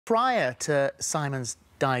prior to Simon's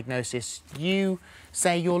diagnosis, you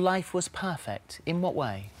say your life was perfect. In what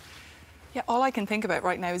way? Yeah, all I can think about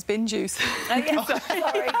right now is bin juice. Oh, yeah.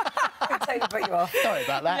 Sorry. I totally put you off. Sorry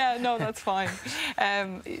about that. Yeah, no, that's fine.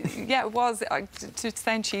 Yeah, it was. To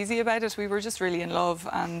sound cheesy about it, we were just really in love,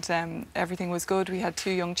 and everything was good. We had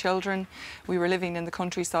 2 young children. We were living in the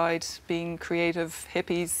countryside, being creative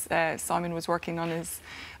hippies. Simon was working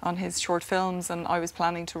on his short films, and I was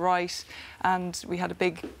planning to write. And we had a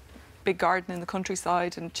big garden in the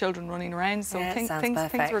countryside and children running around, so yeah,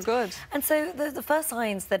 things were good. And so the first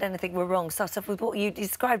signs that anything were wrong started off with what you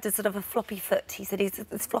described as sort of a floppy foot. He said he's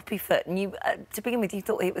this floppy foot, and you, to begin with, you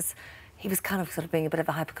thought he was kind of sort of being a bit of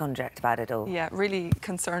a hypochondriac about it all. Yeah, really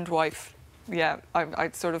concerned wife. Yeah, I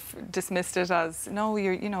sort of dismissed it as, no,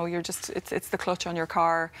 you're just, it's the clutch on your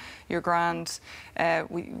car, you're grand.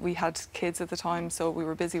 We had kids at the time, so we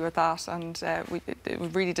were busy with that, and we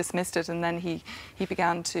really dismissed it. And then he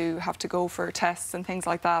began to have to go for tests and things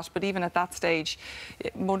like that. But even at that stage,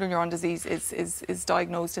 motor neuron disease is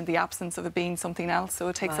diagnosed in the absence of it being something else. So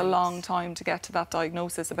it takes a long time to get to that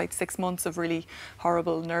diagnosis, about 6 months of really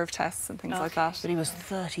horrible nerve tests and things like that. But he was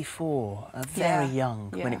 34, very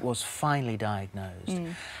young, when it was finally diagnosed.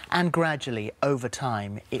 And gradually, over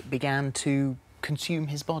time, it began to consume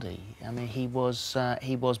his body. I mean, he was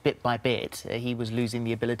bit by bit, he was losing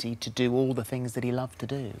the ability to do all the things that he loved to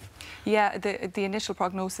do. Yeah, the initial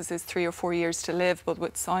prognosis is 3 or 4 years to live, but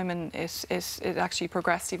with Simon, it actually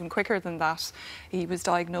progressed even quicker than that. He was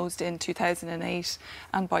diagnosed in 2008,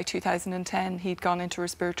 and by 2010 he'd gone into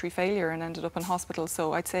respiratory failure and ended up in hospital.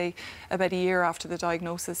 So I'd say about a year after the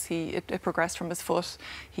diagnosis, it progressed from his foot.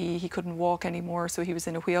 He couldn't walk anymore, so he was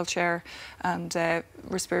in a wheelchair, and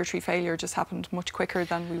respiratory failure just happened much quicker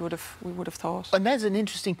than we would have thought. And there's an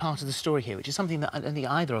interesting part of the story here, which is something that I don't think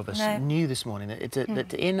either of us knew this morning,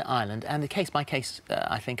 that in Ireland, and the case by case,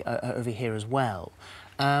 I think, over here as well,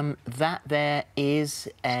 that there is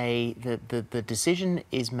the decision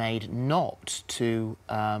is made not to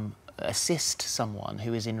assist someone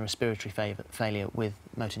who is in respiratory failure with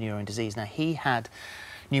motor neurone disease. Now, he had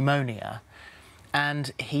pneumonia,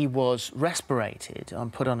 and he was respirated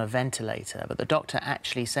and put on a ventilator, but the doctor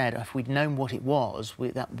actually said if we'd known what it was,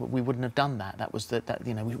 we wouldn't have done that. That was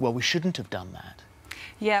we shouldn't have done that.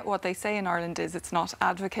 Yeah, what they say in Ireland is it's not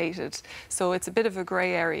advocated, so it's a bit of a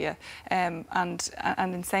grey area. And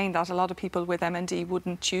in saying that, a lot of people with MND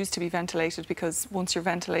wouldn't choose to be ventilated, because once you're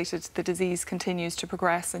ventilated, the disease continues to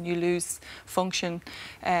progress and you lose function,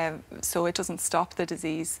 so it doesn't stop the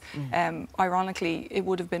disease. Ironically, it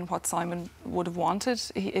would have been what Simon would have wanted.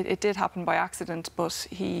 It did happen by accident, but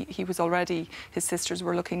he was already, his sisters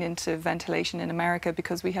were looking into ventilation in America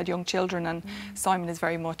because we had young children, and Simon is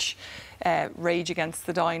very much rage against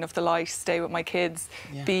the dying of the light, stay with my kids,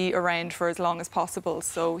 be around for as long as possible.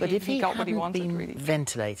 So he got what he wanted, really. But if he hadn't been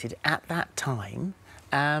ventilated at that time,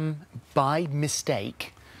 by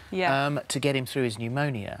mistake, to get him through his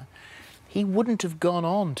pneumonia, he wouldn't have gone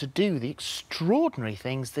on to do the extraordinary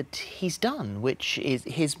things that he's done, which is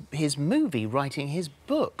his movie, writing his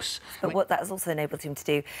books. But what that has also enabled him to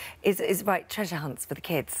do is write treasure hunts for the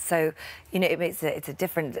kids. So, you know, it's a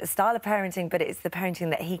different style of parenting, but it's the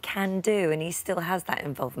parenting that he can do, and he still has that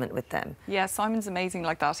involvement with them. Yeah, Simon's amazing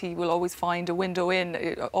like that. He will always find a window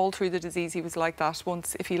in. All through the disease, he was like that.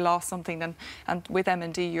 Once, if he lost something, and with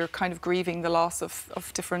MND, you're kind of grieving the loss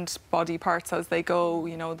of different body parts as they go,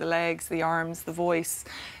 you know, the legs, the arms, the voice,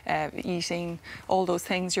 eating, all those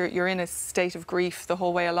things. You're in a state of grief the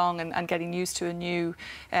whole way along, and getting used to a new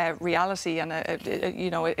reality, and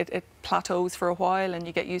it plateaus for a while, and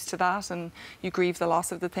you get used to that, and you grieve the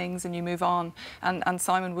loss of the things, and you move on. And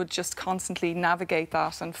Simon would just constantly navigate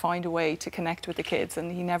that and find a way to connect with the kids,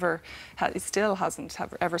 and he still hasn't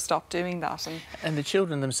ever stopped doing that. And the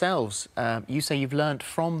children themselves, you say you've learnt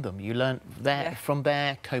from them. You learnt from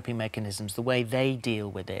their coping mechanisms, the way they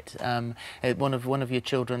deal with it. One of your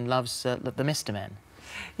children loves the Mr. Men.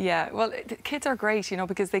 Yeah, well, kids are great, you know,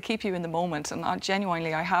 because they keep you in the moment, and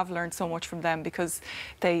genuinely, I have learned so much from them, because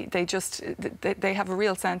they have a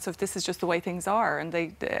real sense of this is just the way things are, and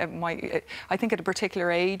I think at a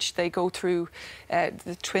particular age they go through.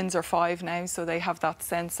 The twins are 5 now, so they have that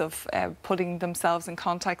sense of putting themselves in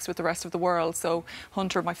context with the rest of the world. So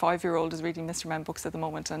Hunter, my 5-year-old, is reading Mr. Men books at the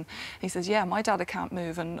moment, and he says, "Yeah, my dada can't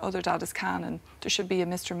move, and other dadas can, and there should be a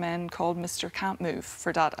Mr. Men called Mr. Can't Move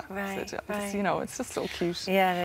for dada." Right, so, you know, it's just so cute. Yeah.